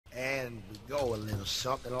Go a little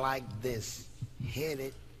something like this. Hit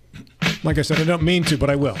it. Like I said, I don't mean to, but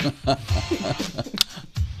I will.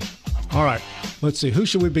 All right. Let's see. Who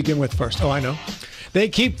should we begin with first? Oh, I know. They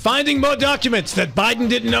keep finding more documents that Biden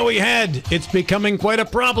didn't know he had. It's becoming quite a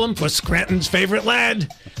problem for Scranton's favorite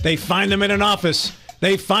lad. They find them in an office.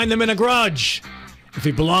 They find them in a garage. If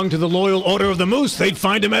he belonged to the Loyal Order of the Moose, they'd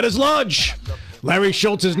find him at his lodge. Larry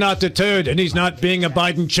Schultz is not deterred, and he's not being a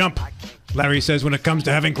Biden chump. Larry says when it comes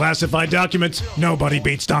to having classified documents, nobody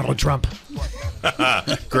beats Donald Trump.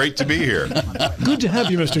 Great to be here. Good to have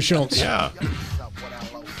you, Mr. Schultz. Yeah.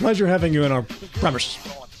 Pleasure having you in our premises.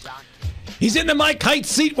 He's in the Mike Height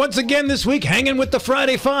seat once again this week, hanging with the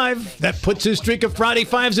Friday Five. That puts his streak of Friday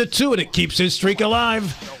Fives at 2, and it keeps his streak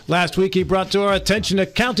alive. Last week, he brought to our attention a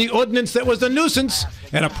county ordinance that was a nuisance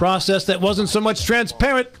and a process that wasn't so much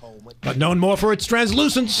transparent, but known more for its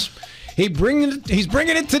translucence. He's bringing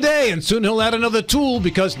it today, and soon he'll add another tool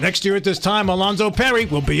because next year at this time, Alonzo Perry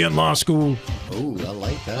will be in law school. Oh, I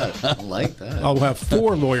like that. I like that. I'll have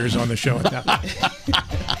 4 lawyers on the show at that.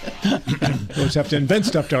 Those have to invent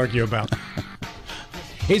stuff to argue about.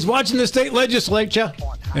 He's watching the state legislature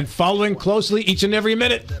and following closely each and every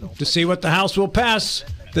minute to see what the House will pass,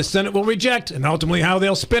 the Senate will reject, and ultimately how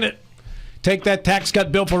they'll spin it. Take that tax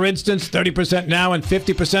cut bill, for instance, 30% now and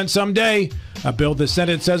 50% someday. A bill the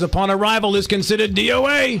Senate says upon arrival is considered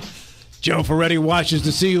DOA. Joe Ferretti watches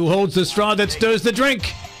to see who holds the straw that stirs the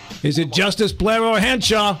drink. Is it Justice Blair or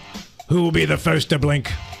Henshaw? Who will be the first to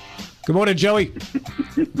blink? Good morning, Joey.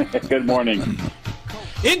 Good morning.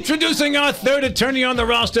 Introducing our third attorney on the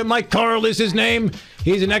roster, Mike Carl is his name.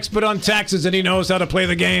 He's an expert on taxes and he knows how to play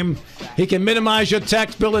the game. He can minimize your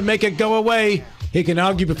tax bill and make it go away. He can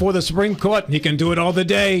argue before the Supreme Court, and he can do it all the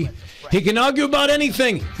day. He can argue about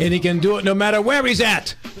anything, and he can do it no matter where he's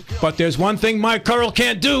at. But there's one thing Mike Carl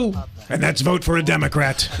can't do, and that's vote for a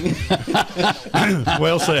Democrat.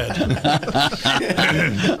 Well said.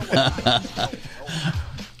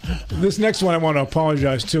 This next one I want to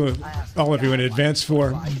apologize to all of you in advance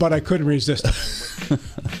for, but I couldn't resist.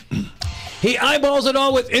 He eyeballs it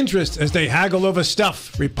all with interest as they haggle over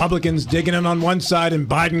stuff. Republicans digging in on one side and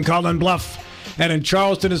Biden calling bluff. And in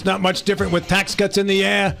Charleston, it's not much different with tax cuts in the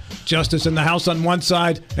air, justice in the House on one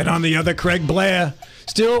side, and on the other, Craig Blair.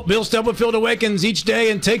 Still, Bill Stubblefield awakens each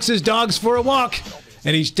day and takes his dogs for a walk.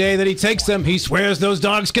 And each day that he takes them, he swears those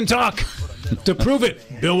dogs can talk. To prove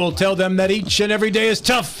it, Bill will tell them that each and every day is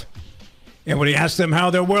tough. And when he asks them how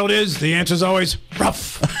their world is, the answer's always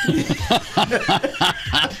rough.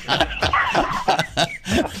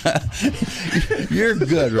 You're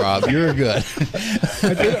good, Rob. You're good.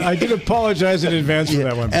 I did apologize in advance for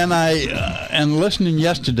that one. And listening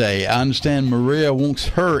yesterday, I understand Maria wants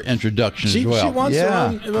her introduction as well. She wants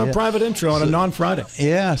her own private intro on a non-Friday.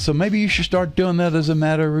 Yeah, so maybe you should start doing that as a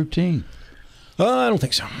matter of routine. I don't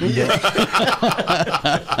think so.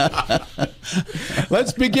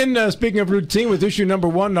 Let's begin, speaking of routine, with issue number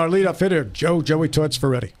 1, our lead-off hitter, Joey Torts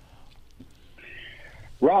Ferretti.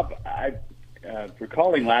 Rob,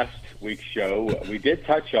 recalling last week's show, we did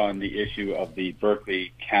touch on the issue of the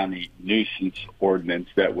Berkeley County nuisance ordinance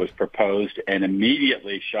that was proposed and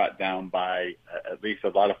immediately shot down by at least a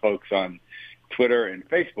lot of folks on Twitter and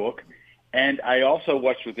Facebook. And I also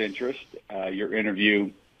watched with interest your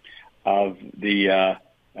interview of the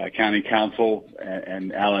county council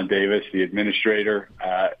and Alan Davis, the administrator,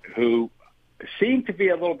 who seemed to be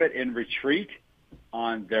a little bit in retreat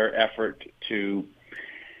on their effort to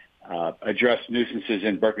address nuisances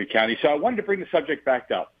in Berkeley County. So I wanted to bring the subject back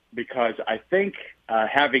up because I think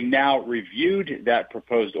having now reviewed that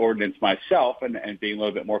proposed ordinance myself and being a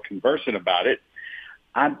little bit more conversant about it,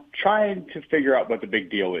 I'm trying to figure out what the big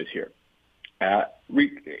deal is here.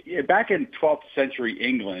 Back in 12th century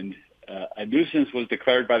England, a nuisance was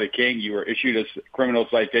declared by the king. You were issued a criminal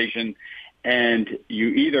citation, and you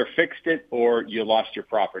either fixed it or you lost your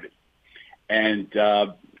property. And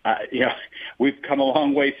we've come a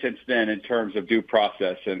long way since then in terms of due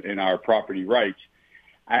process and our property rights.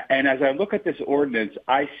 And as I look at this ordinance,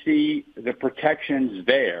 I see the protections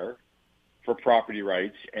there for property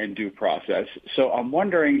rights and due process. So I'm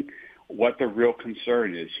wondering what the real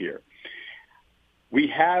concern is here. We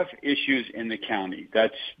have issues in the county.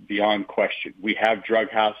 That's beyond question. We have drug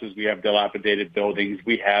houses. We have dilapidated buildings.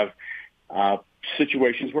 We have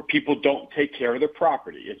situations where people don't take care of their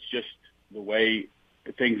property. It's just the way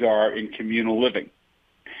things are in communal living.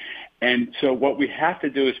 And so what we have to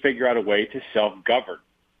do is figure out a way to self-govern,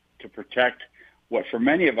 to protect what for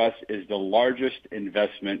many of us is the largest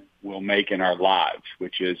investment we'll make in our lives,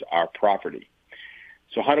 which is our property.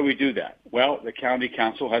 So how do we do that? Well, the county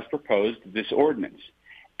council has proposed this ordinance.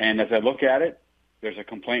 And as I look at it, there's a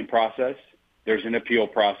complaint process. there's an appeal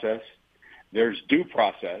process, there's due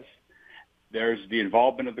process, there's the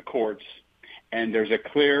involvement of the courts, and there's a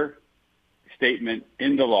clear statement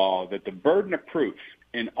in the law that the burden of proof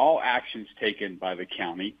in all actions taken by the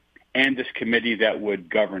county and this committee that would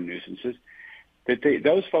govern nuisances, that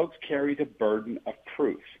those folks carry the burden of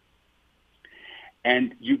proof.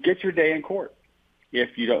 And you get your day in court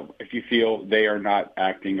if you feel they are not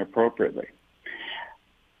acting appropriately.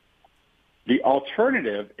 The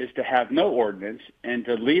alternative is to have no ordinance and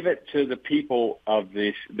to leave it to the people of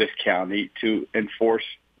this county to enforce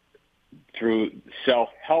through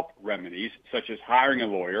self-help remedies, such as hiring a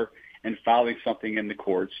lawyer and filing something in the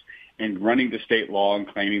courts and running the state law and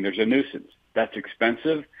claiming there's a nuisance. That's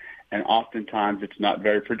expensive, and oftentimes it's not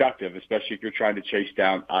very productive, especially if you're trying to chase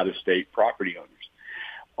down out-of-state property owners.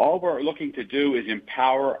 All we're looking to do is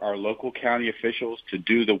empower our local county officials to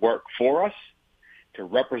do the work for us, to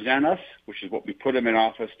represent us, which is what we put them in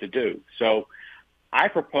office to do. So I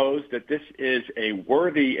propose that this is a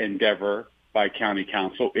worthy endeavor by county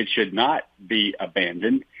council. It should not be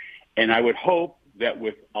abandoned. And I would hope that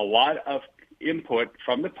with a lot of input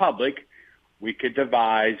from the public, we could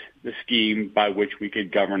devise the scheme by which we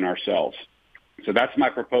could govern ourselves. So that's my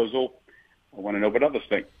proposal. I want to know what others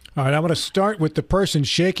think. All right, I'm going to start with the person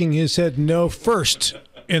shaking his head no first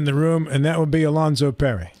in the room, and that would be Alonzo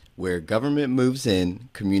Perry. Where government moves in,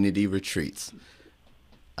 community retreats.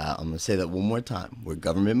 I'm going to say that one more time. Where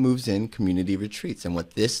government moves in, community retreats. And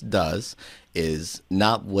what this does is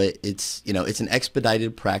not what it's an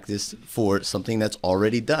expedited practice for something that's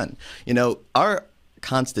already done. Our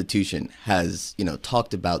Constitution has,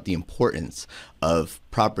 talked about the importance of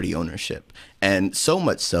property ownership. And so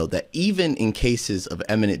much so that even in cases of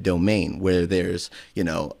eminent domain where there's,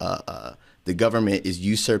 the government is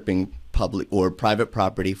usurping public or private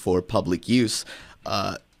property for public use,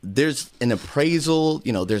 there's an appraisal,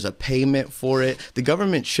 there's a payment for it. The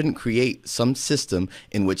government shouldn't create some system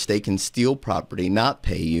in which they can steal property, not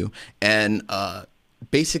pay you, and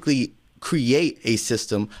basically create a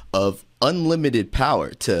system of unlimited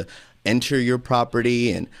power to enter your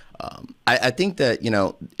property. And I think that,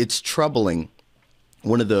 it's troubling.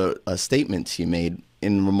 One of the statements he made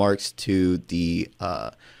in remarks to the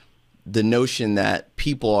notion that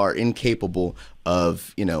people are incapable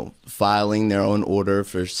of, filing their own order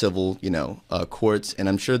for civil, courts. And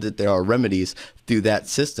I'm sure that there are remedies through that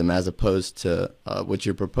system as opposed to what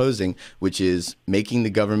you're proposing, which is making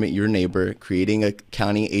the government your neighbor, creating a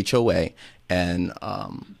county HOA. And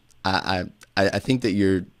I think that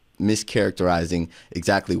you're mischaracterizing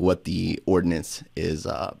exactly what the ordinance is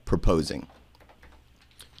proposing.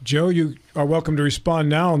 Joe, you are welcome to respond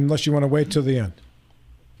now unless you want to wait till the end.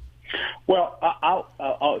 Well,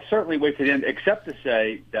 I'll certainly wait to the end, except to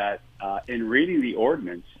say that in reading the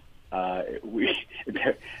ordinance,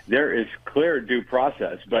 there is clear due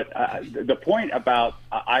process. But the point about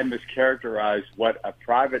I mischaracterize what a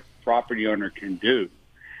private property owner can do,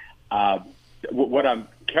 what I'm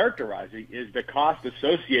characterizing is the cost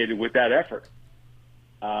associated with that effort.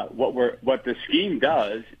 What the scheme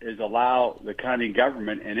does is allow the county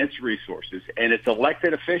government and its resources and its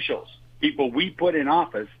elected officials, people we put in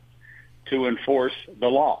office, to enforce the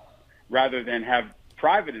law rather than have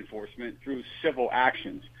private enforcement through civil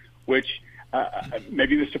actions, which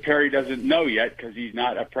maybe Mr. Perry doesn't know yet because he's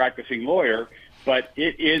not a practicing lawyer, but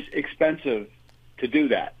it is expensive to do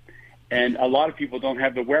that. And a lot of people don't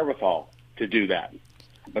have the wherewithal to do that.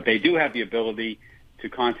 But they do have the ability to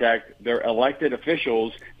contact their elected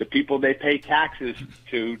officials, the people they pay taxes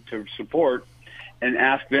to support, and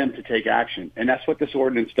ask them to take action. And that's what this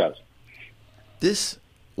ordinance does. This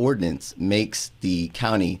ordinance makes the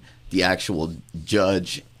county the actual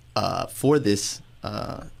judge for this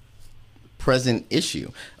present issue.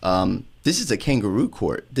 This is a kangaroo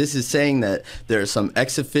court. This is saying that there is some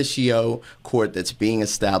ex officio court that's being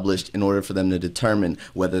established in order for them to determine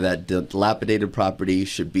whether that dilapidated property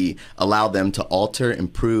should be allow them to alter,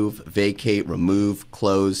 improve, vacate, remove,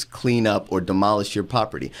 close, clean up, or demolish your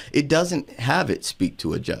property. It doesn't have it speak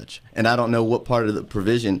to a judge. And I don't know what part of the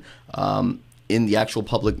provision in the actual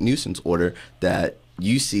public nuisance order that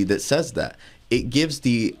you see that says that. It gives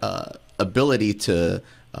the ability to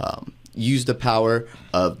use the power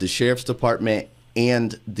of the sheriff's department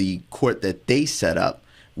and the court that they set up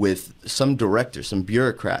with some director, some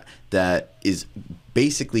bureaucrat that is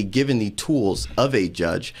basically given the tools of a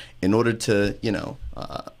judge in order to,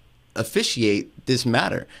 officiate this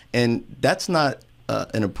matter. And that's not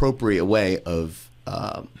an appropriate way of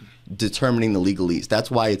determining the legalese. That's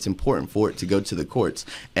why it's important for it to go to the courts.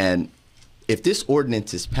 And if this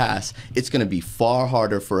ordinance is passed, it's going to be far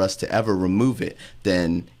harder for us to ever remove it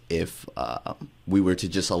than if we were to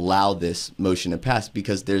just allow this motion to pass,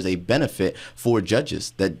 because there's a benefit for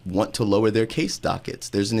judges that want to lower their case dockets.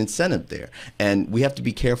 There's an incentive there, and we have to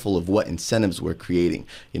be careful of what incentives we're creating.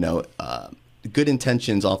 Good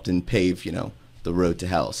intentions often pave, the road to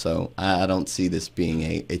hell. So I don't see this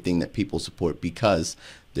being a thing that people support, because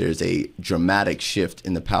there's a dramatic shift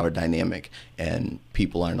in the power dynamic, and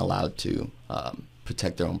people aren't allowed to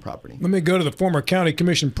protect their own property. Let me go to the former county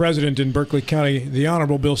commission president in Berkeley County, the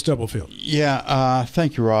Honorable Bill Stubblefield. Yeah,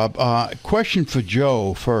 thank you, Rob. Question for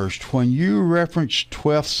Joe first. When you referenced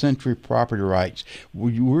 12th century property rights, were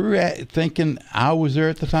you thinking I was there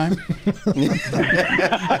at the time?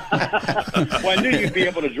 Well, I knew you'd be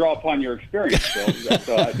able to draw upon your experience, Bill.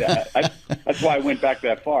 So that's why I went back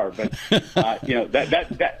that far. But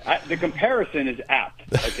the comparison is apt.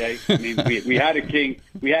 Okay, I mean, we had a king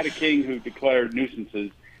who declared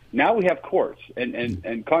nuisances. Now we have courts,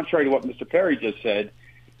 and contrary to what Mr. Perry just said,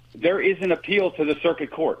 there is an appeal to the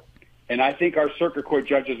circuit court, and I think our circuit court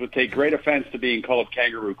judges would take great offense to being called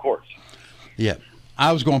kangaroo courts. Yeah.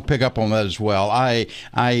 I was going to pick up on that as well. I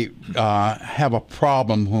have a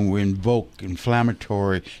problem when we invoke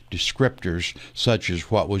inflammatory descriptors, such as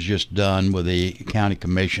what was just done with the county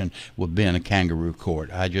commission with being a kangaroo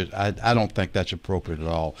court. I don't think that's appropriate at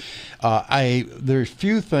all. There's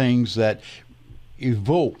few things that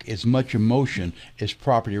evoke as much emotion as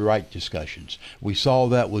property right discussions. We saw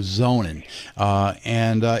that with zoning.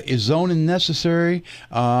 Is zoning necessary?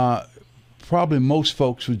 Probably most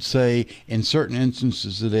folks would say in certain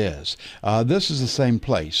instances it is. This is the same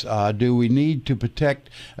place. Do we need to protect?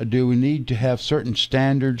 Do we need to have certain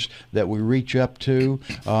standards that we reach up to?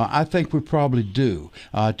 I think we probably do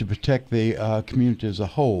to protect the community as a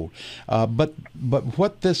whole. But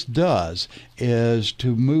what this does is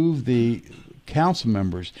to move the council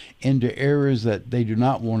members into areas that they do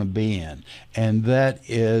not want to be in, and that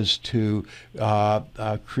is to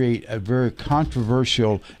create a very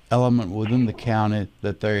controversial element within the county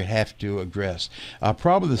that they have to address.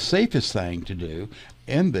 Probably the safest thing to do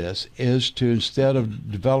in this is to, instead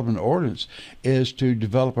of developing an ordinance, is to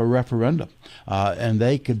develop a referendum, and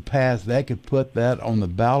they could put that on the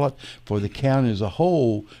ballot for the county as a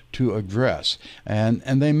whole to address, and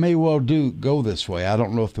they may well go this way. I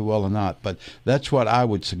don't know if they will or not, but that's what I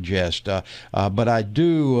would suggest. But I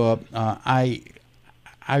do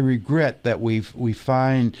I regret that we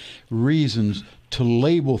find reasons to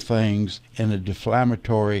label things in a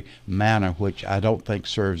defamatory manner, which I don't think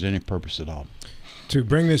serves any purpose at all. To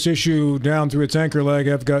bring this issue down through its anchor leg,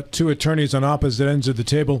 I've got two attorneys on opposite ends of the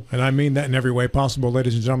table, and I mean that in every way possible,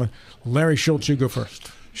 ladies and gentlemen. Larry Schultz, you go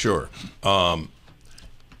first. Sure.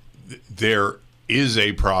 There is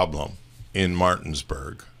a problem in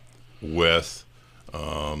Martinsburg with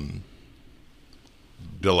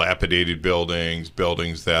dilapidated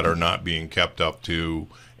buildings that are not being kept up to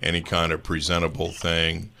any kind of presentable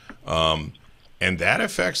thing, and that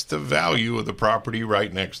affects the value of the property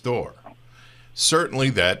right next door.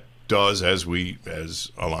 Certainly that does, as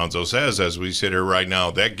Alonzo says, as we sit here right now,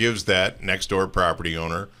 that gives that next door property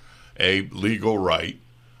owner a legal right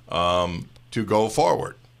to go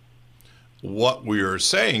forward. What we are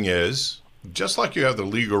saying is, just like you have the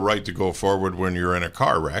legal right to go forward when you're in a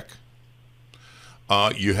car wreck,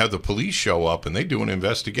 you have the police show up and they do an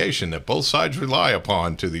investigation that both sides rely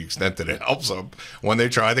upon to the extent that it helps them when they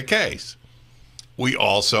try the case. We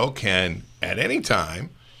also can, at any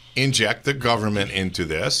time, inject the government into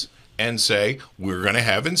this and say, we're going to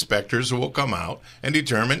have inspectors who will come out and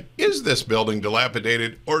determine, is this building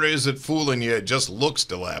dilapidated, or is it fooling you, it just looks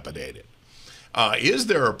dilapidated? Is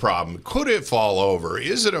there a problem? Could it fall over?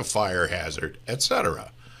 Is it a fire hazard,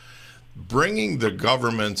 etc.? Bringing the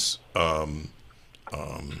government's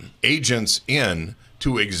agents in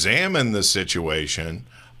to examine the situation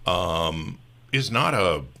is not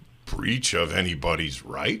a breach of anybody's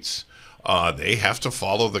rights. They have to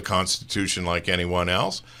follow the Constitution like anyone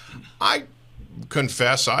else. I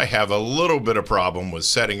confess I have a little bit of problem with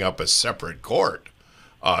setting up a separate court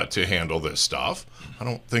to handle this stuff. I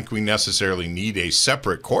don't think we necessarily need a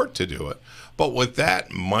separate court to do it. But with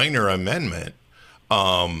that minor amendment,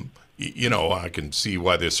 I can see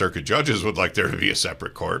why the circuit judges would like there to be a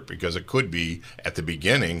separate court, because it could be, at the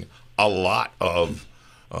beginning, a lot of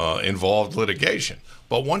involved litigation.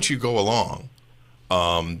 But once you go along,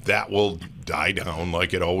 that will die down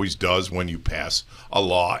like it always does when you pass a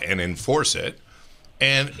law and enforce it.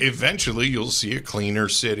 And eventually you'll see a cleaner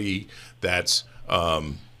city that's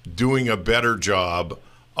doing a better job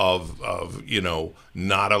of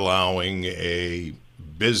not allowing a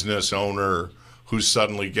business owner who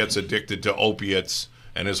suddenly gets addicted to opiates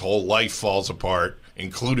and his whole life falls apart,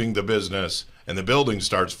 including the business, and the building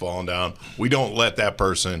starts falling down, we don't let that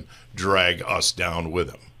person drag us down with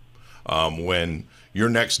them. When you're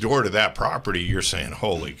next door to that property, you're saying,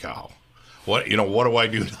 holy cow, what do I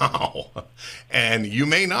do now? And you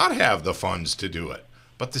may not have the funds to do it,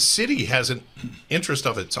 but the city has an interest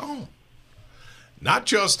of its own. Not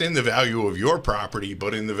just in the value of your property,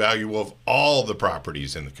 but in the value of all the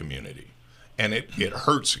properties in the community. And it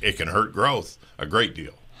hurts. It can hurt growth a great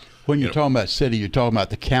deal. When you're talking about city, you're talking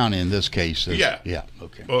about the county in this case. Yeah.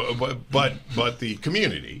 Okay. But the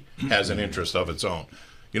community has an interest of its own.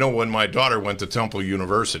 When my daughter went to Temple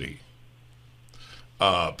University,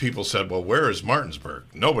 people said, well, where is Martinsburg?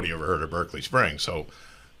 Nobody ever heard of Berkeley Springs. So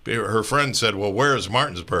her friend said, well, where is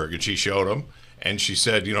Martinsburg? And she showed them. And she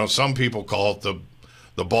said, some people call it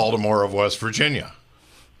the Baltimore of West Virginia.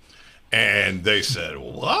 And they said,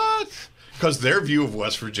 what? Because their view of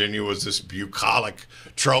West Virginia was this bucolic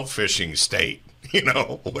trout fishing state,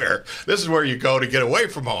 where this is where you go to get away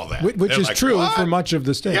from all that. Which is true for much of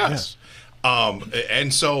the state. Yes.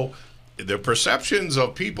 And so the perceptions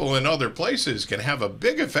of people in other places can have a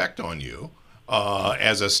big effect on you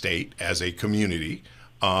as a state, as a community,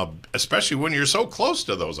 especially when you're so close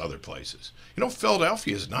to those other places.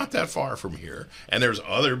 Philadelphia is not that far from here, and there's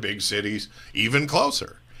other big cities even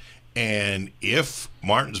closer. And if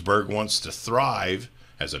Martinsburg wants to thrive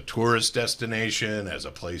as a tourist destination, as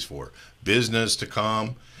a place for business to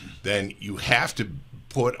come, then you have to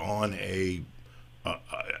put on a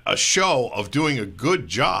show of doing a good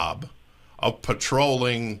job of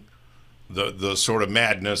patrolling the sort of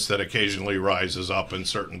madness that occasionally rises up in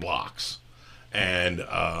certain blocks. And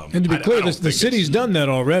to be clear, the city's done that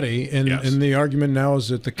already, and the argument now is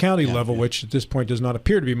at the county level, which at this point does not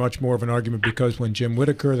appear to be much more of an argument, because when Jim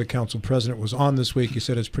Whitaker, the council president, was on this week, he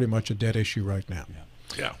said it's pretty much a dead issue right now.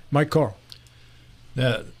 Yeah. Mike Carl.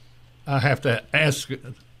 I have to ask a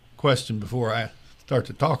question before I start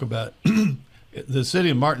to talk about it. The city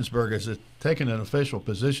of Martinsburg, has it taken an official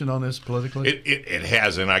position on this politically? It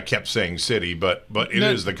has, and I kept saying city, but it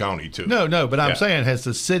is the county too. No, but I'm saying, has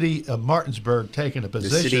the city of Martinsburg taken a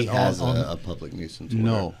position? The city has on a public nuisance order.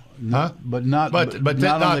 No. Huh? But not on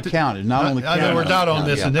the county. Not on the county. We're not on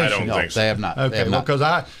this initiative. I don't think so. They have not. Okay, because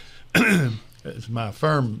as my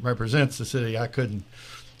firm represents the city, I couldn't.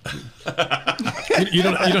 You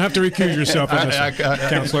don't have to recuse yourself on this,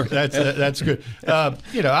 Counselor. That's good.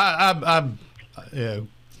 I'm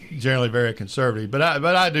generally very conservative, but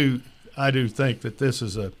I do think that this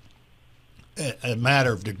is a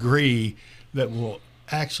matter of degree that will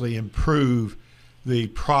actually improve the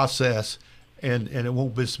process, and it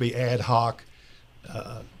won't just be ad hoc,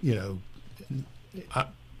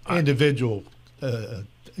 individual,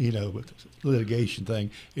 litigation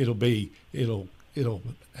thing. It'll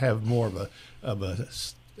have more of a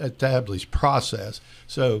established process.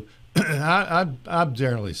 So I'm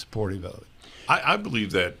generally supportive of it. I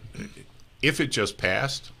believe that if it just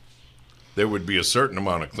passed, there would be a certain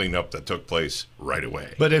amount of cleanup that took place right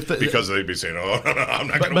away. But because they'd be saying, "Oh, no, I'm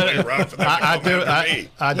not going to wait around for that."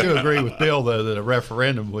 I do agree with Bill, though, that a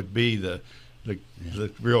referendum would be the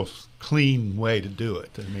real clean way to do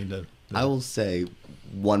it. I mean, I will say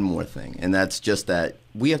one more thing, and that's just that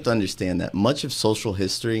we have to understand that much of social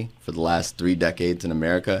history for the last 3 decades in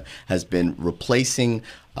America has been replacing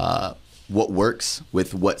what works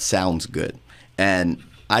with what sounds good. And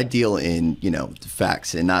I deal in,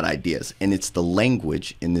 facts and not ideas. And it's the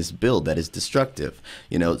language in this bill that is destructive.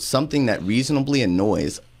 Something that reasonably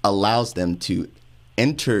annoys allows them to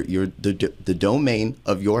enter the domain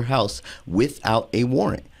of your house without a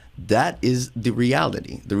warrant. That is the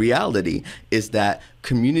reality. The reality is that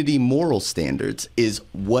community moral standards is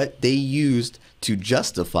what they used to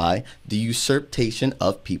justify the usurpation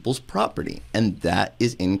of people's property. And that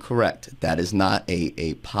is incorrect. That is not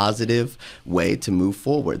a positive way to move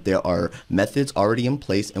forward. There are methods already in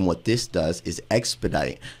place, and what this does is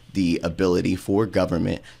expedite the ability for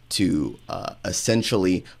government to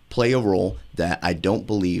essentially play a role that I don't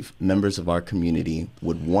believe members of our community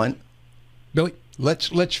would want. Billy?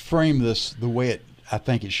 Let's frame this the way I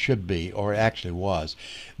think it should be, or it actually was.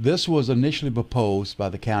 This was initially proposed by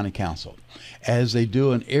the county council, as they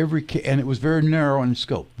do in every case, and it was very narrow in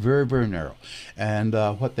scope, very, very narrow, and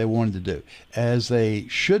what they wanted to do. As they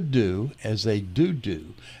should do, as they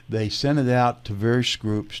do, they sent it out to various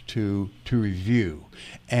groups to review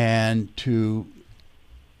and to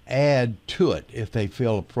add to it if they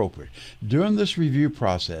feel appropriate. During this review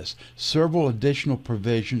process, several additional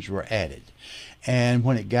provisions were added. And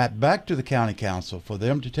when it got back to the county council for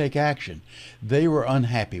them to take action, they were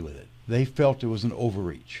unhappy with it. they felt it was an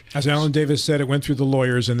overreach. As Alan Davis said, it went through the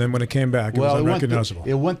lawyers, and then when it came back, it was unrecognizable.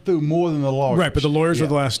 It went through more than the lawyers. Right, but the lawyers were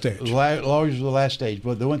the last stage. The lawyers were the last stage,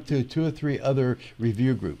 but they went through 2 or 3 other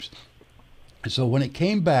review groups. So when it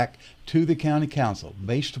came back to the county council,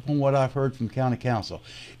 based upon what I've heard from county council,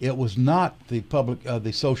 it was not the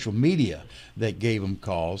the social media that gave them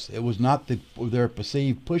cause. It was not their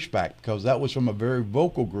perceived pushback, because that was from a very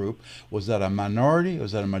vocal group. Was that a minority?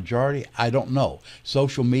 Was that a majority? I don't know.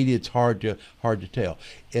 Social media, it's hard to tell.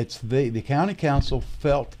 It's the county council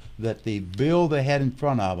felt that the bill they had in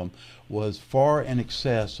front of them was far in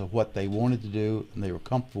excess of what they wanted to do and they were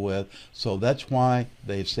comfortable with. So that's why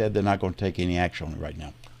they've said they're not going to take any action on it right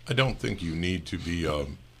now. I don't think you need to be a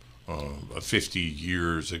 50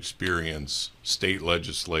 years experience state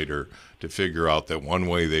legislator to figure out that one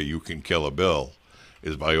way that you can kill a bill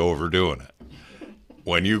is by overdoing it.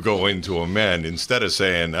 When you go in to amend, instead of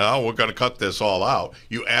saying, oh, we're going to cut this all out,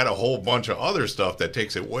 you add a whole bunch of other stuff that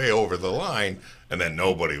takes it way over the line, and then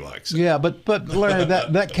nobody likes it. Yeah, but Larry,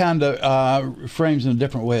 that kind of frames in a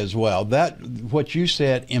different way as well. That what you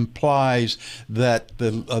said implies that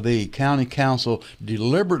the county council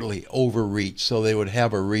deliberately overreached so they would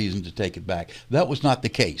have a reason to take it back. That was not the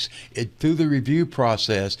case. Through the review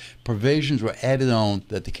process, provisions were added on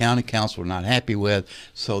that the county council were not happy with,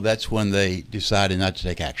 so that's when they decided not to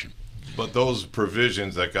take action. But those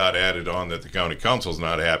provisions that got added on that the county council's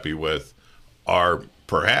not happy with are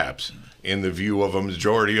perhaps, in the view of a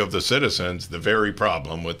majority of the citizens, the very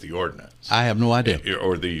problem with the ordinance. I have no idea.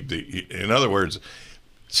 Or in other words,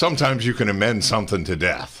 sometimes you can amend something to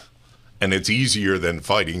death, and it's easier than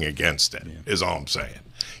fighting against it, is all I'm saying.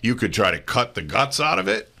 You could try to cut the guts out of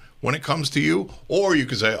it when it comes to you, or you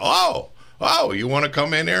could say, oh, you want to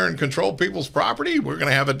come in there and control people's property? We're going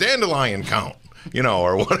to have a dandelion count,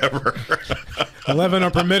 or whatever. 11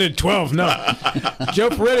 are permitted, 12 no.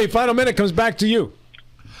 Joe Ferretti, final minute comes back to you.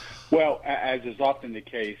 Well, as is often the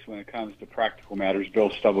case when it comes to practical matters, Bill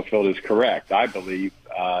Stubblefield is correct. I believe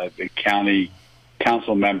the county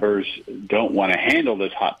council members don't want to handle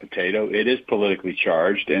this hot potato. It is politically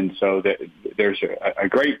charged, and so there's a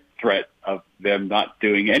great threat of them not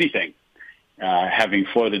doing anything, having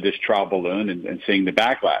floated this trial balloon and seeing the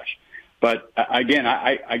backlash. But again,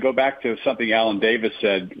 I go back to something Alan Davis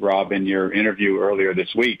said, Rob, in your interview earlier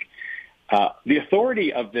this week. The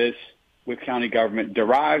authority of this with county government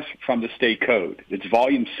derives from the state code. It's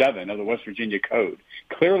volume 7 of the West Virginia Code,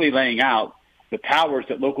 clearly laying out the powers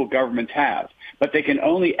that local governments have, but they can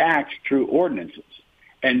only act through ordinances.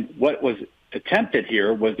 And what was attempted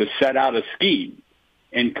here was to set out a scheme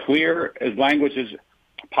in clear as language as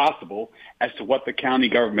possible as to what the county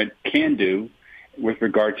government can do with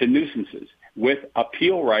regard to nuisances, with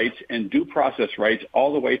appeal rights and due process rights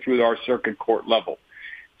all the way through our circuit court level.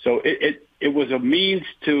 So it was a means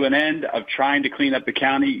to an end of trying to clean up the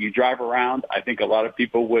county. You drive around, I think a lot of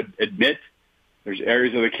people would admit there's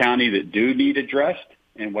areas of the county that do need addressed,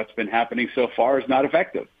 and what's been happening so far is not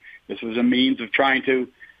effective. This was a means of trying to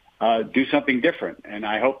do something different, and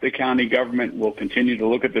I hope the county government will continue to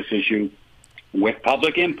look at this issue with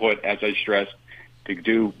public input, as I stressed, to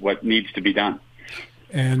do what needs to be done.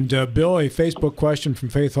 And Bill, a Facebook question from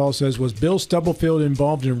Faith Hall says, was Bill Stubblefield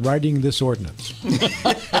involved in writing this ordinance?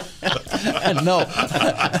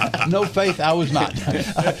 No, Faith, I was not.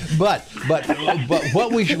 But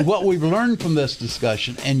what we've learned from this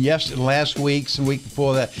discussion, and yes, last week's and week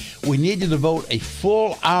before that, we need to devote a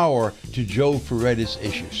full hour to Joe Ferretti's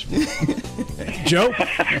issues. Joe,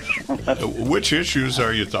 which issues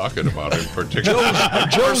are you talking about in particular?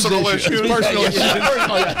 Joe's Personal issues. Personal issues.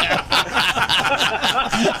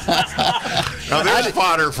 Now there's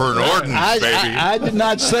fodder for an ordinance, baby. I did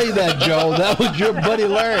not say that, Joe. That was your buddy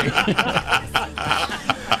Larry.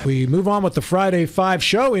 we move on with the Friday 5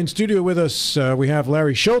 show. In studio with us, we have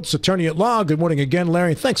Larry Schultz, attorney at law. Good morning again,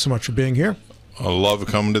 Larry. Thanks so much for being here. I love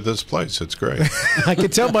coming to this place. It's great. I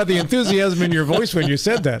could tell by the enthusiasm in your voice when you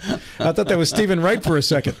said that. I thought that was Stephen Wright for a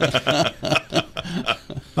second.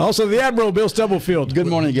 Also, the Admiral, Bill Stubblefield. Good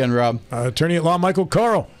morning again, Rob. Attorney at law, Michael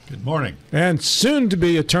Carl. Good morning. And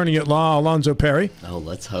soon-to-be attorney at law, Alonzo Perry. Oh,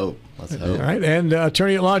 let's hope. Let's hope. All right, and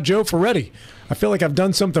attorney at law, Joe Ferretti. I feel like I've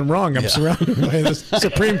done something wrong. I'm surrounded by the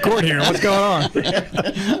Supreme Court here. What's going on?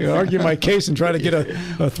 I'll argue my case and try to get a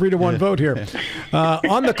 3-1 vote here.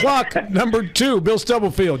 On the clock, number 2, Bill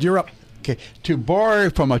Stubblefield. You're up. Okay, to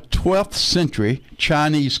borrow from a 12th century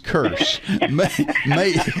Chinese curse, and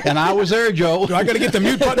I was there, Joe. I got to get the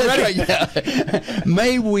mute button ready. Yeah.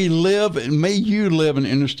 May you live in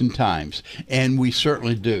interesting times, and we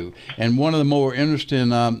certainly do. And one of the more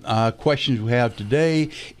interesting questions we have today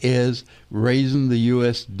is raising the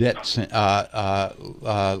U.S. debt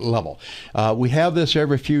level. We have this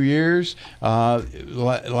every few years.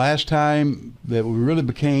 Last time that we really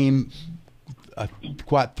became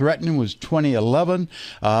quite threatening was 2011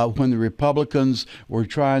 when the Republicans were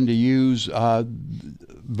trying to use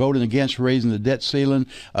voting against raising the debt ceiling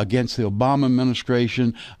against the Obama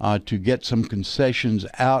administration to get some concessions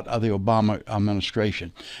out of the Obama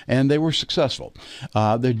administration. And they were successful.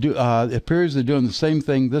 It appears they're doing the same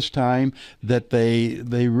thing this time, that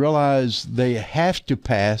they realize they have to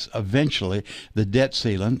pass eventually the debt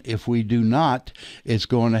ceiling. If we do not, it's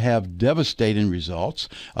going to have devastating results.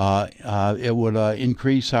 It would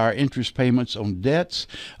increase our interest payments on debts,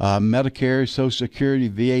 Medicare, Social Security,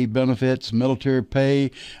 VA benefits, military pay,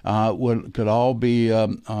 could all be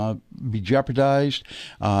jeopardized.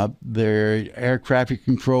 Their air traffic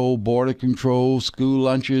control, border control, school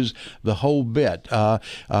lunches, the whole bit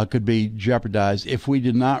could be jeopardized if we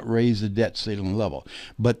did not raise the debt ceiling level.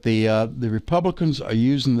 But the Republicans are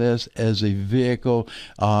using this as a vehicle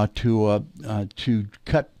to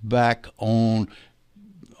cut back on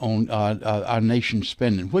our nation's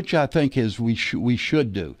spending, which I think is we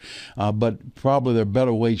should do, but probably there are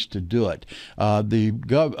better ways to do it. The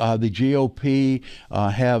GOP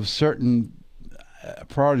have certain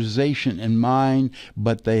prioritization in mind,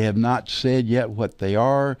 but they have not said yet what they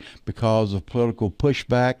are because of political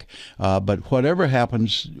pushback. But whatever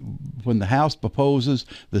happens, when the House proposes,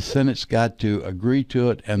 the Senate's got to agree to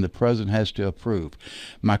it, and the President has to approve.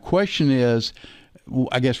 My question is,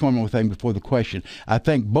 I guess one more thing before the question. I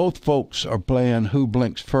think both folks are playing who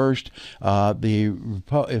blinks first. If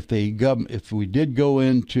we did go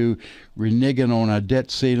into reneging on our debt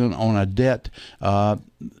ceiling, on our debt,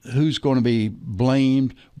 who's going to be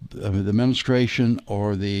blamed? The administration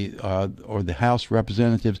or the House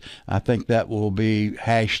representatives? I think that will be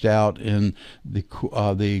hashed out in the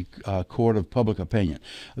court of public opinion.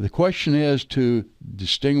 The question is to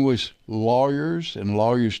distinguish lawyers and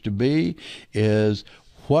lawyers-to-be is,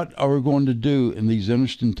 what are we going to do in these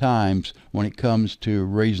interesting times when it comes to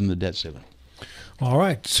raising the debt ceiling? All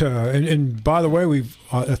right. And by the way, we've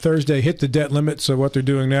Thursday hit the debt limit, so what they're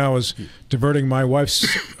doing now is diverting my wife's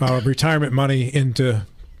retirement money into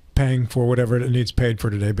paying for whatever it needs paid for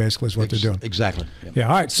today, basically, is what they're doing. Exactly. Yeah.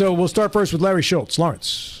 All right. So we'll start first with Larry Schultz.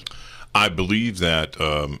 Lawrence. I believe that,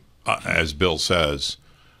 as Bill says,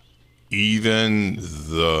 even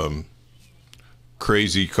the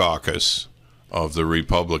crazy caucus of the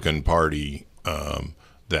Republican Party,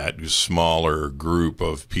 that smaller group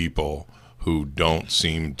of people who don't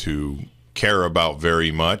seem to care about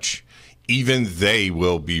very much, even they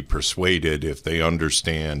will be persuaded if they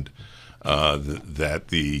understand that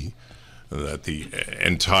the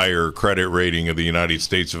entire credit rating of the United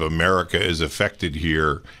States of America is affected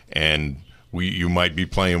here, and you might be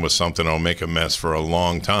playing with something that'll make a mess for a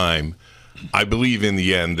long time. I believe in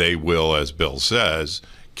the end they will, as Bill says,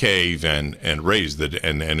 cave and raise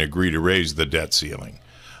and agree to raise the debt ceiling.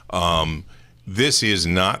 This is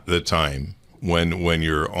not the time when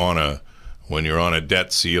you're on a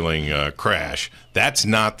debt ceiling crash. That's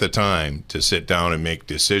not the time to sit down and make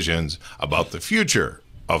decisions about the future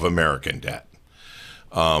of American debt.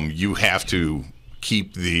 You have to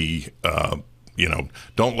keep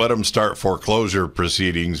don't let them start foreclosure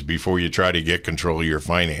proceedings before you try to get control of your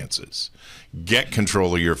finances. Get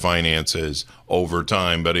control of your finances over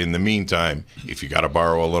time, but in the meantime, if you got to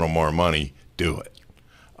borrow a little more money, do it.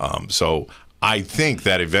 So I think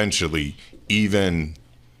that eventually even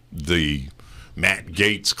the Matt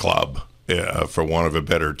Gaetz Club, for want of a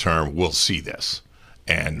better term, will see this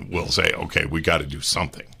and will say, okay, we got to do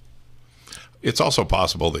something. It's also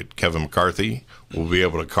possible that Kevin McCarthy will be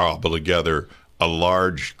able to cobble together a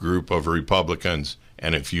large group of Republicans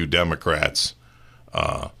and a few Democrats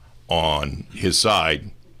on his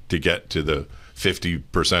side to get to the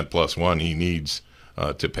 50% plus one he needs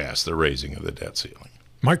to pass the raising of the debt ceiling.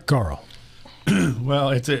 Mike Carl. Well,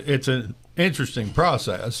 it's an interesting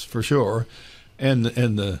process for sure, and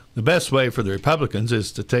the best way for the Republicans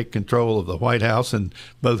is to take control of the White House and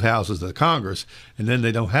both houses of the Congress, and then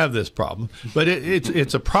they don't have this problem. But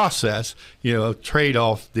it's a process, a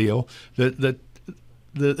trade-off deal that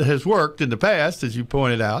has worked in the past, as you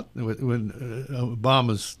pointed out, when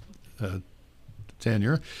Obama's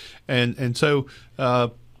tenure, and so.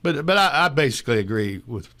 But I basically agree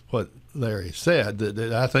with what Larry said,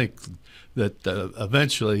 that I think that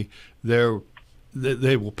eventually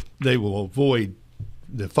they will avoid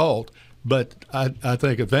default, but I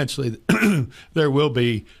think eventually there will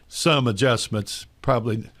be some adjustments,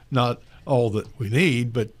 probably not all that we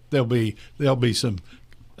need, but there'll be some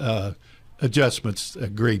adjustments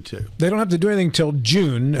agreed to. They don't have to do anything till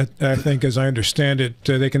June, I think, as I understand it.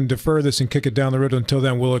 They can defer this and kick it down the road until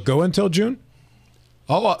then. Will it go until June?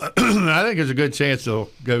 Oh, I think there's a good chance they'll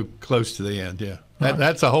go close to the end. Yeah,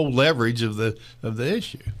 that's the whole leverage of the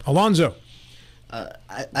issue. Alonzo,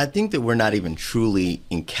 I think that we're not even truly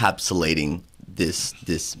encapsulating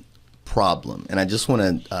this problem, and I just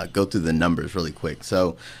want to go through the numbers really quick.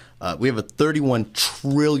 So we have a $31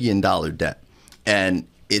 trillion debt, and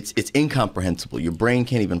it's incomprehensible. Your brain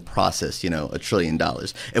can't even process, $1 trillion.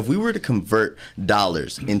 If we were to convert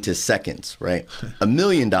dollars into seconds, right? $1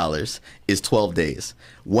 million is 12 days.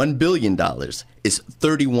 $1 billion is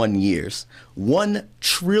 31 years. $1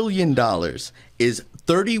 trillion is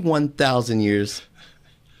 31,000 years,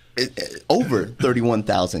 over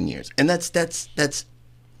 31,000 years. And that's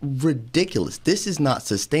ridiculous. This is not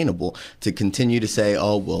sustainable to continue to say,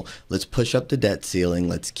 oh, well, let's push up the debt ceiling.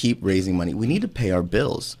 Let's keep raising money. We need to pay our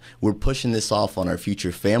bills. We're pushing this off on our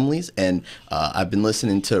future families. And I've been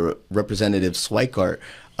listening to Representative Swikart,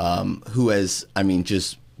 who has,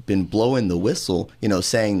 just been blowing the whistle,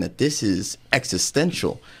 saying that this is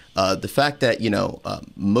existential. The fact that,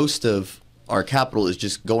 most of our capital is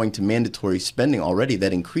just going to mandatory spending already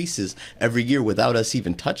that increases every year without us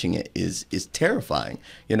even touching it is terrifying.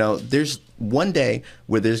 There's one day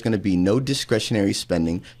where there's going to be no discretionary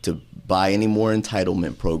spending to buy any more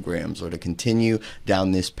entitlement programs or to continue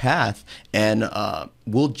down this path, and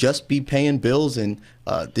we'll just be paying bills, and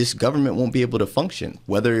this government won't be able to function,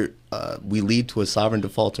 whether we lead to a sovereign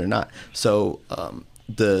default or not. So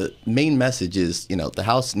the main message is, the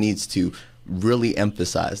House needs to really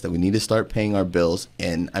emphasize that we need to start paying our bills,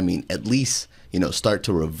 and at least start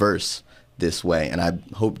to reverse this way. And I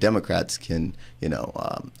hope Democrats can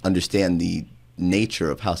understand the nature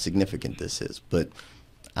of how significant this is, but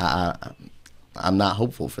I'm not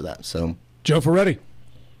hopeful for that. So Joe Ferretti.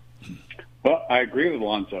 Well, I agree with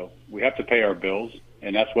Alonzo. We have to pay our bills,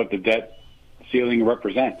 and that's what the debt ceiling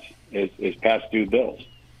represents, is past due bills.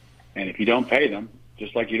 And if you don't pay them,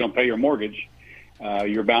 just like you don't pay your mortgage,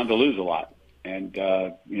 you're bound to lose a lot. And,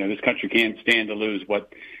 this country can't stand to lose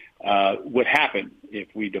what would happen if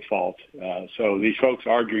we default. So these folks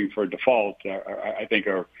arguing for default, I think,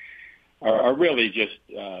 are really just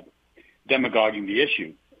demagoguing the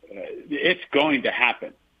issue. It's going to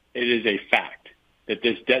happen. It is a fact that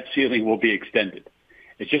this debt ceiling will be extended.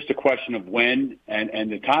 It's just a question of when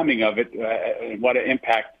and the timing of it, and what an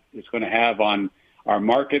impact it's going to have on our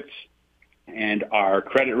markets and our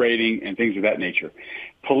credit rating and things of that nature.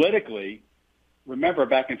 Politically, remember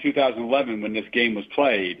back in 2011 when this game was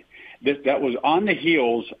played, that was on the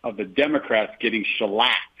heels of the Democrats getting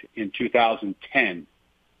shellacked in 2010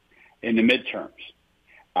 in the midterms.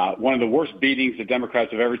 One of the worst beatings the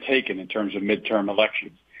Democrats have ever taken in terms of midterm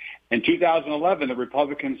elections. In 2011, the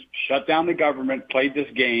Republicans shut down the government, played this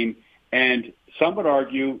game, and some would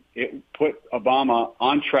argue it put Obama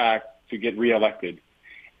on track to get reelected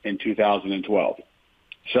in 2012.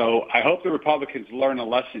 So I hope the Republicans learn a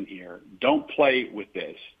lesson here. Don't play with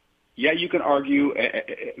this. Yeah, you can argue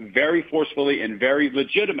very forcefully and very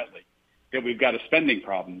legitimately that we've got a spending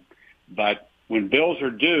problem, but when bills are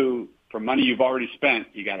due for money you've already spent,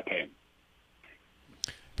 you got to pay them.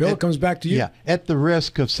 Bill, it comes back to you. Yeah, at the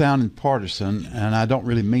risk of sounding partisan, and I don't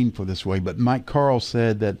really mean for this way, but Mike Carl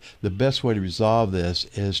said that the best way to resolve this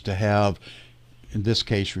is to have, in this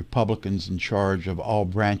case, Republicans in charge of all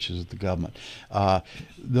branches of the government. The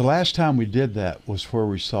last time we did that was where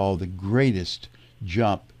we saw the greatest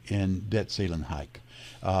jump in debt ceiling hike.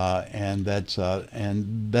 And that's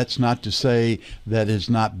not to say that it's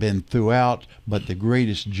not been throughout, but the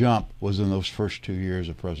greatest jump was in those first 2 years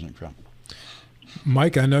of President Trump.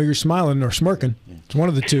 Mike, I know you're smiling or smirking. It's one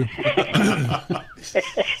of the two.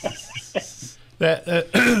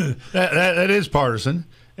 That is partisan.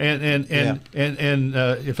 And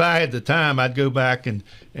if I had the time, I'd go back and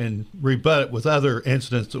rebut it with other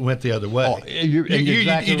incidents that went the other way. Oh, you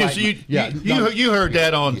heard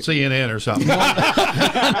that on CNN or something.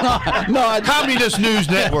 No, Communist News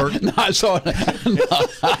Network. No, I saw it.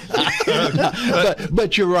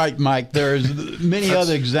 But you're right, Mike. There's many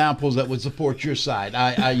other examples that would support your side.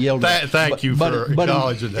 I yelled. Thank you for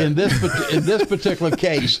acknowledging that. In this particular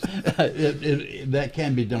case, that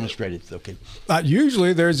can be demonstrated. Okay.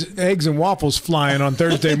 Usually there's there's eggs and waffles flying on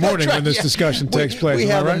Thursday morning when this discussion takes place. We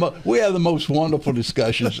Am I have right? we have the most wonderful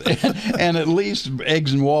discussions, and at least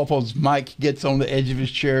eggs and waffles. Mike gets on the edge of his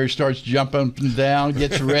chair, starts jumping up and down,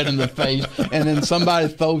 gets red in the face, and then somebody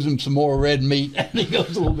throws him some more red meat, and he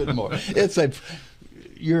goes a little bit more.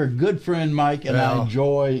 You're a good friend, Mike, and I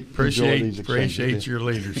enjoy these exchanges. Appreciate your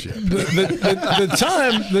leadership. The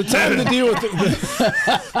time to deal with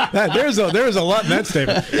there's a lot in that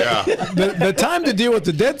statement. Yeah. The time to deal with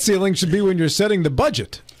the debt ceiling should be when you're setting the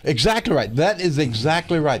budget. Exactly right. That is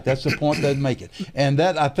exactly right. That's the point they'd make it. And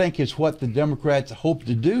that, I think, is what the Democrats hope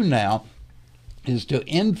to do now, is to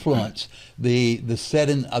influence the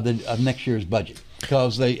setting of next year's budget.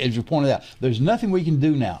 Because they, as you pointed out, there's nothing we can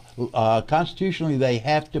do now. Constitutionally, they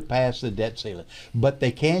have to pass the debt ceiling, but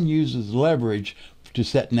they can use as leverage to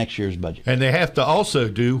set next year's budget. And they have to also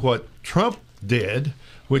do what Trump did,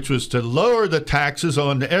 which was to lower the taxes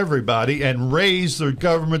on everybody and raise the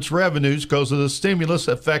government's revenues because of the stimulus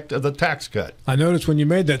effect of the tax cut. I noticed when you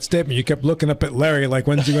made that statement, you kept looking up at Larry like,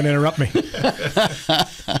 when's he going to interrupt me?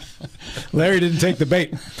 Larry didn't take the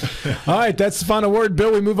bait. All right, that's the final word,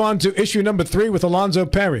 Bill. We move on to issue number 3 with Alonzo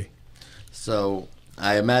Perry. So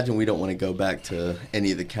I imagine we don't want to go back to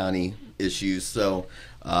any of the county issues. So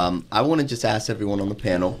I want to just ask everyone on the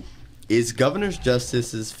panel, is Governor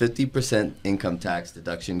Justice's 50% income tax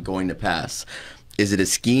deduction going to pass? Is it a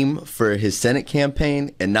scheme for his Senate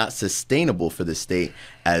campaign and not sustainable for the state,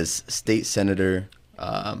 as State Senator,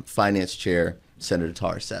 Finance Chair Senator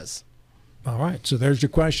Tarr says? All right, so there's your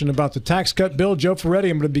question about the tax cut bill. Joe Ferretti,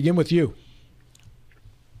 I'm going to begin with you.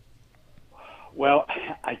 Well,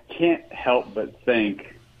 I can't help but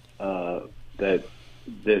think that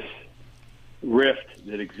this rift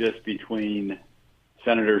that exists between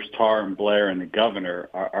Senators Tarr and Blair and the governor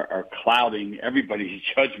are clouding everybody's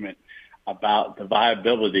judgment about the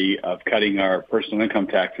viability of cutting our personal income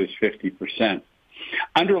taxes 50%.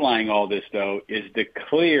 Underlying all this, though, is the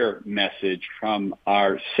clear message from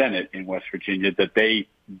our Senate in West Virginia that they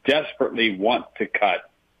desperately want to cut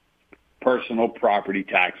personal property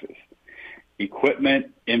taxes,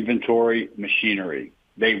 equipment, inventory, machinery.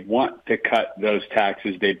 They want to cut those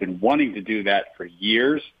taxes. They've been wanting to do that for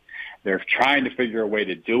years. They're trying to figure a way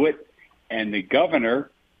to do it. And the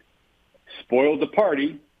governor spoiled the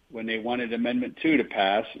party when they wanted Amendment 2 to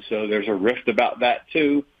pass. So there's a rift about that,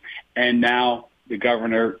 too. And now the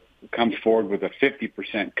governor comes forward with a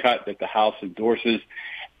 50% cut that the House endorses.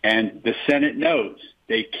 And the Senate knows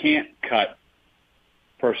they can't cut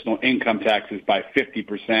personal income taxes by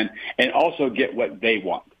 50% and also get what they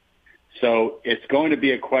want. So it's going to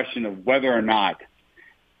be a question of whether or not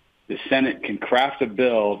the Senate can craft a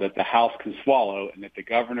bill that the House can swallow and that the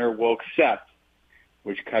governor will accept,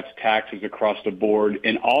 which cuts taxes across the board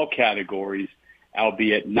in all categories,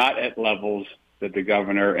 albeit not at levels that the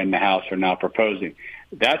governor and the House are now proposing.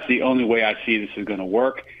 That's the only way I see this is going to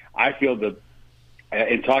work. I feel that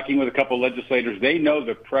in talking with a couple of legislators, they know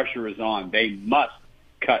the pressure is on. They must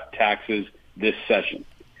cut taxes this session.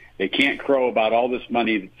 They can't crow about all this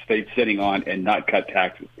money that the state's sitting on and not cut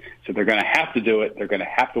taxes. So they're going to have to do it. They're going to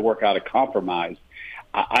have to work out a compromise.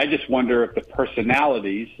 I just wonder if the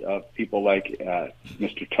personalities of people like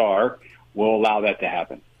Mr. Tarr will allow that to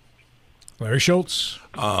happen. Larry Schultz.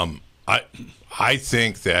 I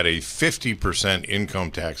think that a 50%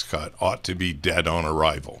 income tax cut ought to be dead on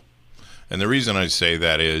arrival. And the reason I say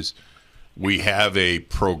that is we have a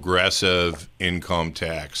progressive income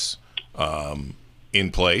tax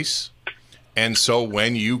in place. And so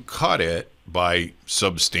when you cut it by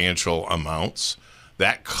substantial amounts,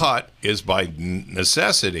 that cut is by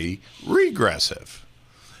necessity regressive.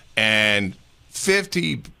 And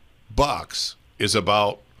 $50 is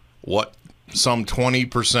about what some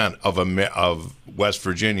 20% of West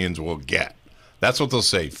Virginians will get. That's what they'll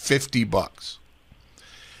say, $50.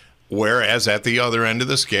 Whereas at the other end of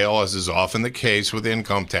the scale, as is often the case with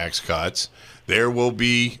income tax cuts, there will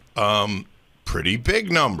be pretty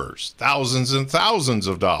big numbers, thousands and thousands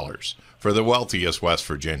of dollars for the wealthiest West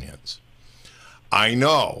Virginians. I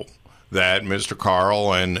know that Mr.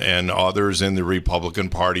 Carl and others in the Republican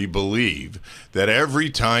Party believe that every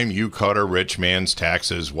time you cut a rich man's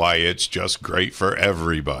taxes, why, it's just great for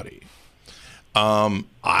everybody.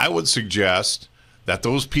 I would suggest that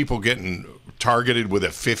those people getting targeted with a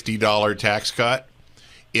 $50 tax cut,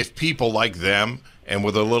 if people like them and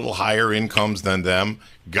with a little higher incomes than them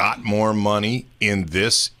got more money in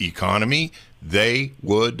this economy, they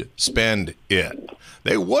would spend it.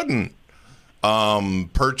 They wouldn't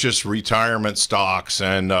purchase retirement stocks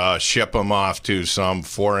and ship them off to some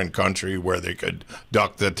foreign country where they could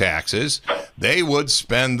duck the taxes. They would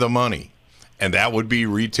spend the money. And that would be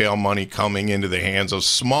retail money coming into the hands of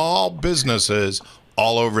small businesses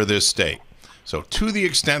all over this state. So to the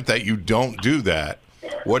extent that you don't do that,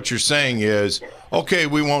 what you're saying is, okay,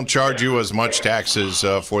 we won't charge you as much taxes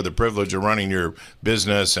for the privilege of running your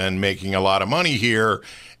business and making a lot of money here,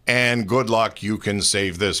 and good luck, you can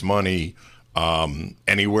save this money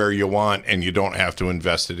anywhere you want, and you don't have to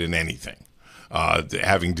invest it in anything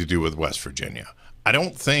having to do with West Virginia. I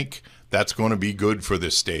don't think that's going to be good for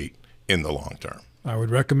the state in the long term. I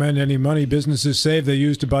would recommend any money businesses save they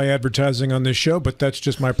use to buy advertising on this show, but that's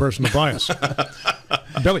just my personal bias.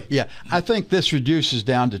 Billy. Yeah, I think this reduces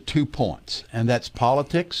down to 2 points, and that's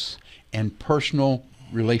politics and personal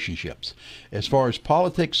relationships. As far as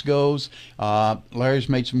politics goes, Larry's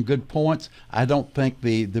made some good points. I don't think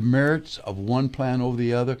the merits of one plan over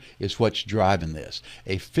the other is what's driving this.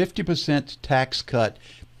 A 50% tax cut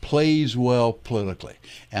plays well politically,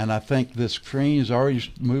 and I think this train is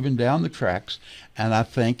already moving down the tracks, and I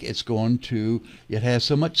think it has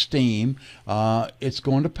so much steam, it's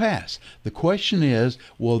going to pass. The question is,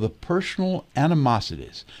 will the personal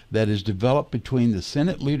animosities that is developed between the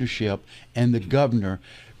Senate leadership and the governor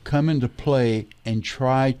come into play and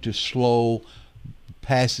try to slow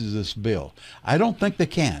passes this bill? I don't think they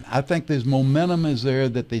can. I think there's momentum is there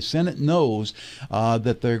that the Senate knows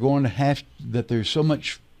that they're going to have, that there's so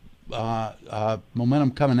much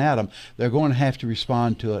momentum coming at them, they're going to have to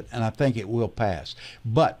respond to it, and I think it will pass.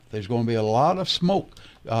 But there's going to be a lot of smoke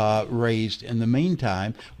raised in the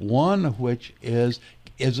meantime, one of which is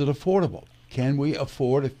it affordable? Can we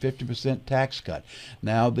afford a 50% tax cut?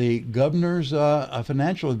 Now, the governor's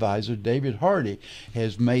financial advisor, David Hardy,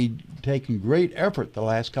 has taken great effort the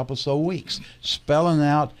last couple of weeks, spelling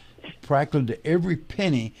out practically to every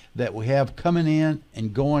penny that we have coming in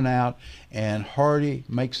and going out, and Hardy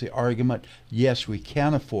makes the argument, yes, we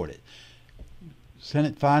can afford it.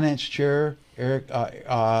 Senate Finance Chair Eric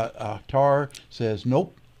Tarr says,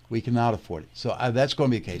 nope, we cannot afford it. So that's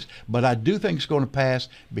going to be the case. But I do think it's going to pass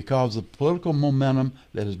because of the political momentum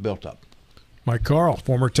that is built up. Mike Carl,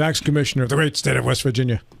 former tax commissioner of the great state of West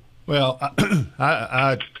Virginia. Well,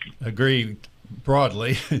 I agree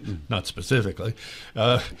broadly, not specifically,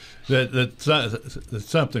 that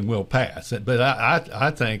something will pass. But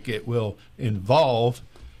I think it will involve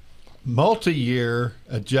multi-year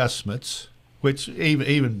adjustments, which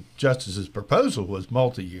even Justice's proposal was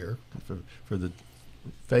multi-year for the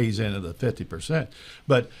phase-in of the 50%.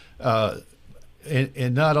 But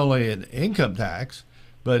in not only in income tax,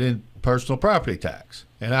 but in personal property tax.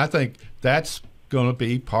 And I think that's going to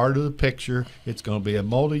be part of the picture. It's going to be a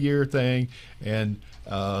multi-year thing, and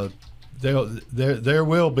there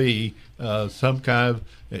will be some kind of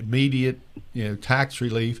immediate tax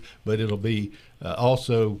relief, but it'll be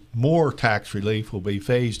also more tax relief will be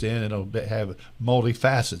phased in, and it'll have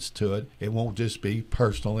multifacets to it. It won't just be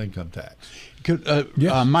personal income tax.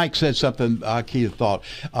 Yes. Mike said something key to thought.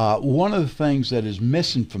 One of the things that is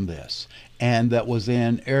missing from this, and that was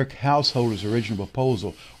in Eric Householder's original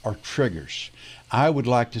proposal, are triggers. I would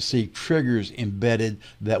like to see triggers embedded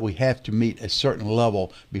that we have to meet a certain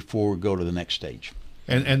level before we go to the next stage.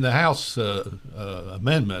 And the House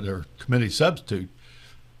amendment or committee substitute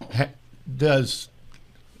does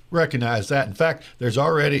recognize that. In fact, there's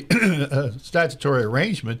already a statutory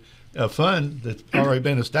arrangement, a fund that's already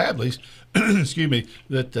been established, excuse me,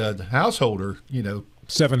 that the householder,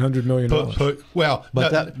 $700 million.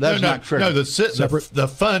 That's not true. No,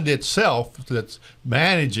 the fund itself that's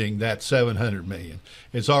managing that $700 million,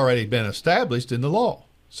 it's already been established in the law.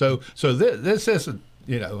 So this isn't,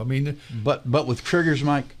 But with triggers,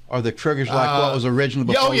 Mike, are the triggers like what was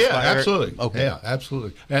originally proposed? Oh yeah, by Eric? absolutely. Okay. Yeah,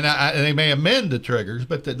 absolutely. And they may amend the triggers,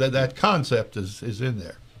 but that concept is in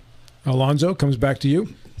there. Alonzo, comes back to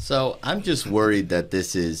you. So I'm just worried that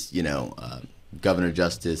this is, Governor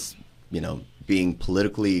Justice, being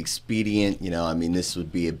politically expedient. This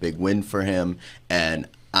would be a big win for him. And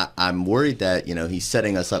I'm worried that, he's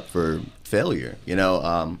setting us up for failure.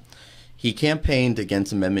 He campaigned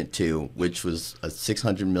against Amendment 2, which was a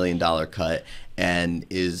 $600 million cut, and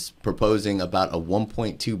is proposing about a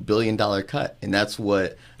 $1.2 billion cut. And that's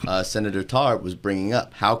what Senator Tarr was bringing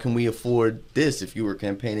up. How can we afford this if you were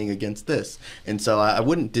campaigning against this? And so I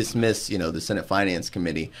wouldn't dismiss, the Senate Finance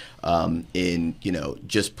Committee in,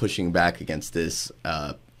 just pushing back against this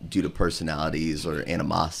due to personalities or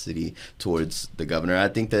animosity towards the governor. I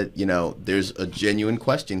think that, there's a genuine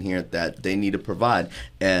question here that they need to provide.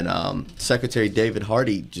 And Secretary David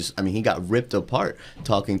Hardy he got ripped apart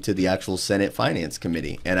talking to the actual Senate Finance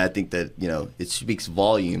Committee. And I think that, it speaks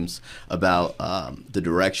volumes about the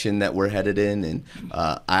direction that we're headed in. And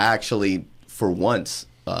I actually, for once,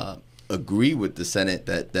 agree with the Senate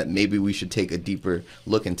that maybe we should take a deeper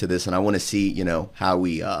look into this, and I want to see, you know, how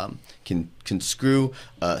we can screw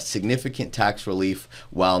significant tax relief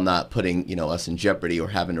while not putting, you know, us in jeopardy or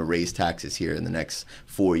having to raise taxes here in the next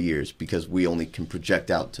 4 years, because we only can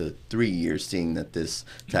project out to 3 years, seeing that this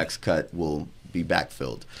tax cut will be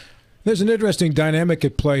backfilled. There's an interesting dynamic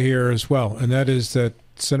at play here as well, and that is that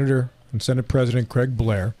Senator and Senate President Craig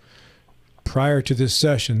Blair, prior to this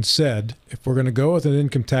session, said if we're going to go with an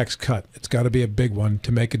income tax cut, it's got to be a big one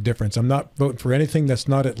to make a difference. I'm not voting for anything that's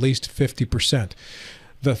not at least 50%.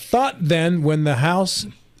 The thought then, when the House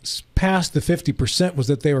passed the 50%, was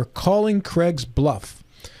that they were calling Craig's bluff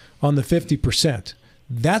on the 50%.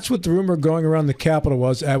 That's what the rumor going around the Capitol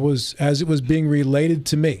was as it was being related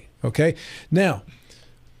to me. Okay? Now,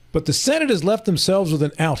 but the Senate has left themselves with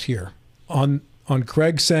an out here on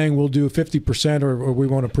Craig saying we'll do 50% or we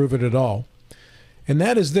won't approve it at all. And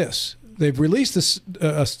that is this. They've released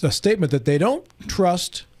a statement that they don't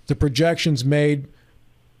trust the projections made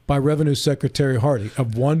by Revenue Secretary Hardy of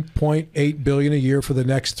 $1.8 billion a year for the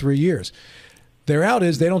next 3 years. Their out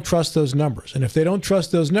is they don't trust those numbers. And if they don't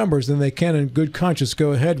trust those numbers, then they can in good conscience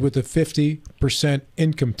go ahead with a 50%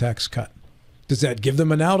 income tax cut. Does that give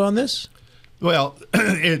them an out on this? Well,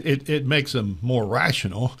 it makes them more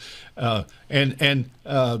rational, and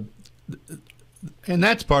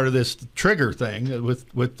that's part of this trigger thing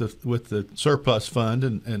with the surplus fund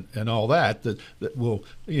and all that will,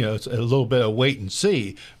 you know, it's a little bit of wait and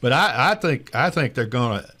see. But I think they're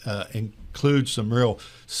going to include some real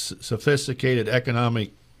sophisticated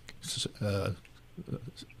economic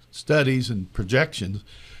studies and projections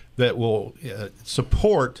that will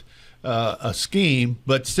support a scheme,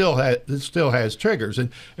 but still has triggers.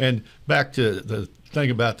 And back to the thing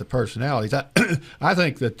about the personalities, I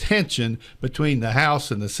think the tension between the House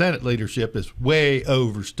and the Senate leadership is way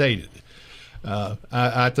overstated.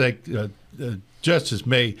 I think justice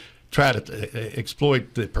may try to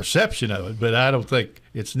exploit the perception of it, but I don't think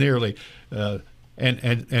it's nearly.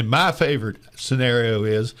 And my favorite scenario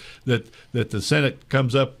is that the Senate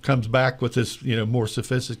comes back with this, you know, more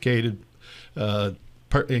sophisticated.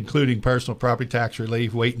 Including personal property tax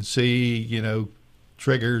relief, wait and see, you know,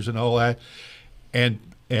 triggers and all that, and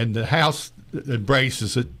the House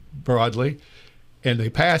embraces it broadly, and they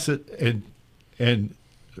pass it, and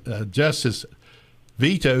Justice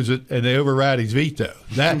vetoes it, and they override his veto.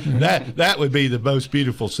 That would be the most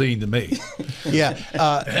beautiful scene to me. Yeah,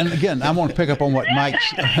 and again, I want to pick up on what Mike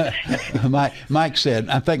said.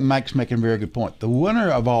 I think Mike's making a very good point. The winner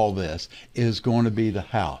of all this is going to be the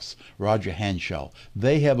House, Roger Hanshaw.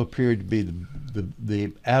 They have appeared to be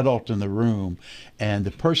the adult in the room, and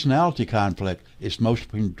the personality conflict is most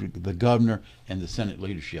between the governor and the Senate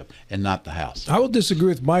leadership, and not the House. I will disagree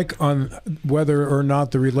with Mike on whether or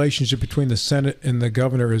not the relationship between the Senate and the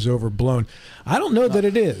governor is overblown. I don't know that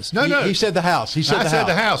it is. No. He said the House. He said I the said House.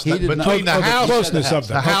 the House. He did Between not. the House, closeness of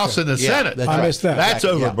them. the House Okay. and the Senate. That's I right. missed that. That's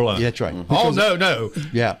overblown. Yeah, that's right. Oh no.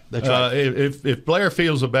 Yeah, that's right. If Blair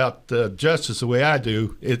feels about justice the way I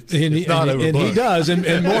do, it's not overblown. And he does,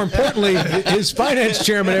 and more importantly, his finance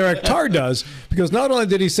chairman Eric Tarr does, because not only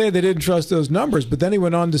did he say they didn't trust those numbers, but then he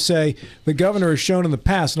went on to say the governor has shown in the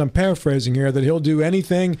past, and I'm paraphrasing here, that he'll do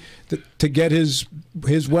anything to get his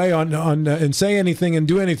way on and say anything and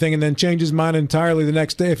do anything, and then change his mind entirely the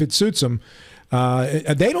next day if it suits him.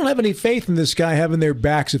 They don't have any faith in this guy having their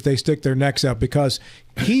backs if they stick their necks out, because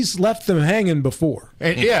he's left them hanging before.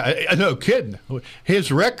 And yeah, no kidding.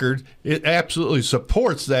 His record, it absolutely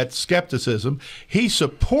supports that skepticism. He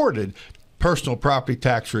supported personal property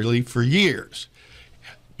tax relief for years.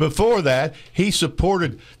 Before that, he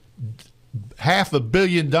supported $500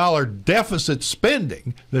 million deficit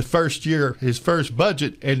spending the first year, his first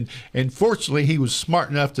budget, and fortunately he was smart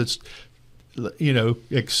enough to, you know,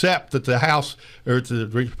 accept that the House or the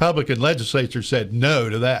Republican legislature said no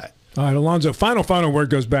to that. All right, Alonzo, final word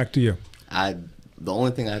goes back to you. The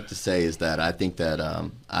only thing I have to say is that I think that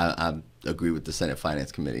I agree with the Senate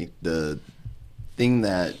Finance Committee. The thing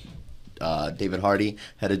that David Hardy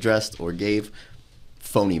had addressed or gave,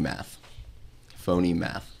 phony math. And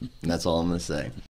that's all I'm going to say.